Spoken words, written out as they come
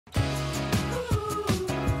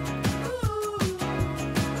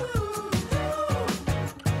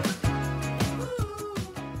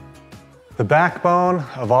The backbone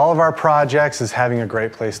of all of our projects is having a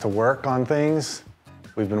great place to work on things.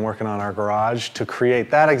 We've been working on our garage. To create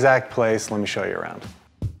that exact place, let me show you around.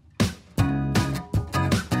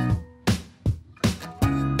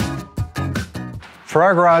 For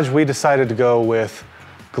our garage, we decided to go with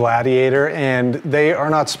Gladiator, and they are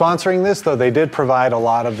not sponsoring this, though they did provide a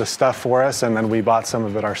lot of the stuff for us, and then we bought some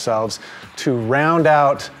of it ourselves to round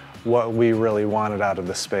out what we really wanted out of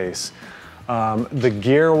the space. The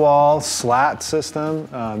gear wall slat system,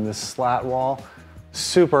 this slat wall,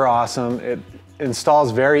 super awesome. It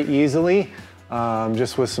installs very easily,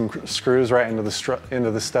 just with some screws right into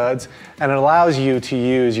the studs, and it allows you to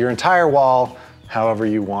use your entire wall however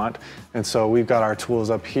you want. And so we've got our tools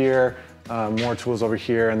up here, more tools over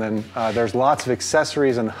here, and then there's lots of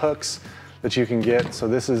accessories and hooks that you can get. So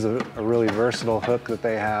this is a really versatile hook that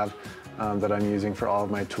they have that I'm using for all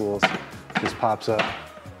of my tools. Just pops up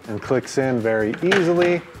and clicks in very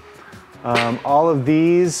easily. All of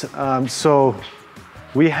these, so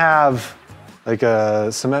we have like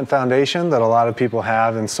a cement foundation that a lot of people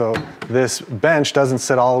have, and so this bench doesn't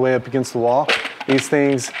sit all the way up against the wall. These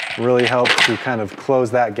things really help to kind of close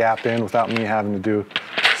that gap in without me having to do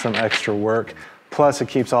some extra work. Plus, it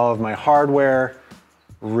keeps all of my hardware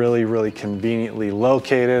really, really conveniently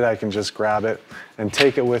located. I can just grab it and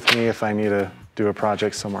take it with me if I need to do a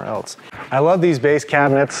project somewhere else. I love these base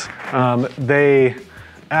cabinets. They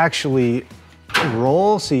actually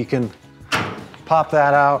roll, so you can pop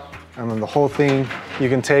that out, and then the whole thing you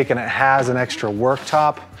can take, and it has an extra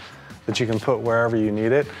worktop that you can put wherever you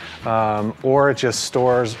need it, or it just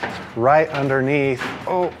stores right underneath.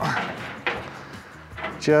 Oh,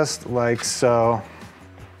 just like so.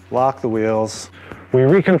 Lock the wheels. We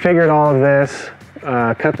reconfigured all of this,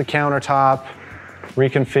 cut the countertop,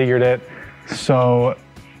 reconfigured it so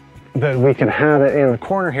that we can have it in the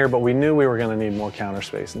corner here, but we knew we were going to need more counter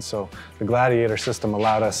space, and so the Gladiator system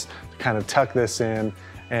allowed us to kind of tuck this in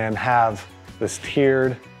and have this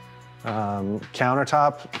tiered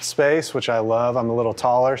countertop space, which I love. I'm a little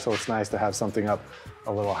taller, so it's nice to have something up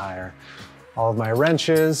a little higher. All of my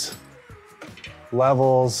wrenches,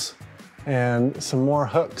 levels, and some more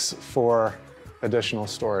hooks for additional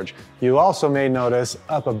storage. You also may notice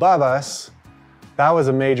up above us, that was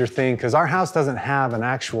a major thing because our house doesn't have an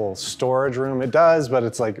actual storage room. It does, but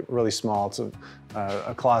it's like really small. It's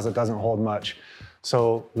a closet, doesn't hold much.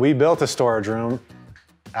 So we built a storage room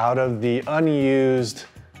out of the unused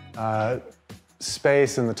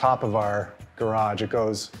space in the top of our garage. It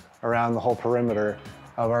goes around the whole perimeter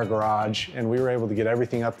of our garage, and we were able to get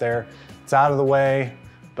everything up there. It's out of the way,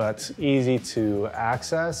 but easy to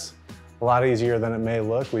access. A lot easier than it may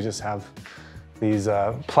look. We just have these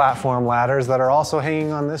platform ladders that are also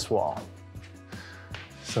hanging on this wall.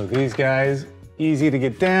 So these guys, easy to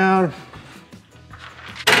get down.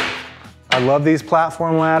 I love these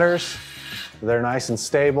platform ladders. They're nice and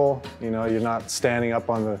stable. You know, you're not standing up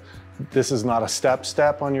on this is not a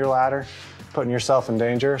step on your ladder, putting yourself in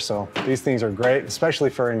danger. So these things are great, especially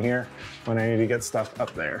for in here when I need to get stuff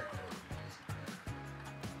up there.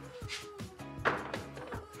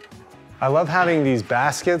 I love having these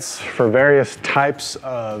baskets for various types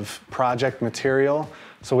of project material.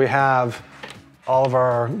 So we have all of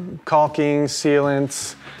our caulking,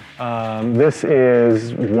 sealants. This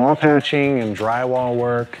is wall patching and drywall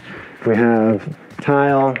work. We have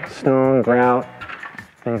tile, stone, grout,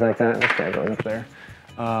 things like that. This guy goes up there.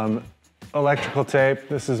 Electrical tape.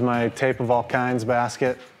 This is my tape of all kinds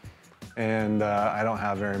basket. And I don't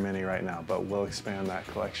have very many right now, but we'll expand that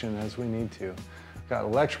collection as we need to. Got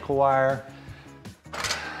electrical wire,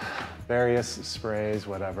 various sprays,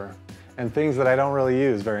 whatever. And things that I don't really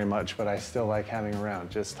use very much, but I still like having around.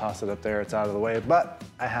 Just toss it up there, it's out of the way, but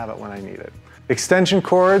I have it when I need it. Extension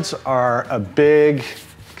cords are a big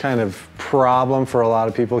kind of problem for a lot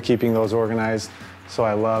of people, keeping those organized. So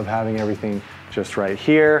I love having everything just right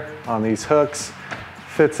here on these hooks.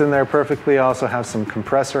 Fits in there perfectly. I also have some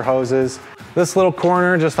compressor hoses. This little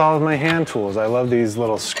corner, just all of my hand tools. I love these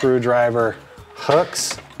little screwdriver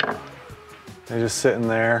hooks. They're just sitting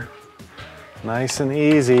there, nice and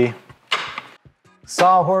easy.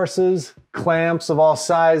 Sawhorses, clamps of all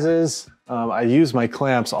sizes. I use my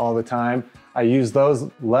clamps all the time. I use those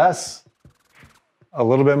less, a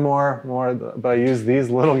little bit more, but I use these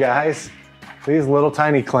little guys. These little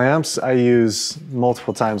tiny clamps I use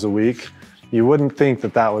multiple times a week. You wouldn't think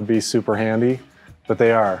that that would be super handy, but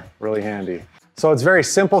they are really handy. So it's very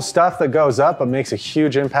simple stuff that goes up, but makes a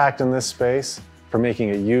huge impact in this space for making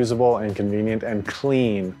it usable and convenient and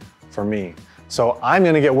clean for me. So I'm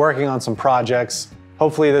gonna get working on some projects.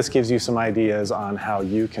 Hopefully this gives you some ideas on how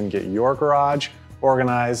you can get your garage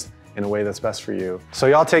organized in a way that's best for you. So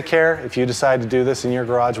y'all take care. If you decide to do this in your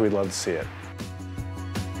garage, we'd love to see it.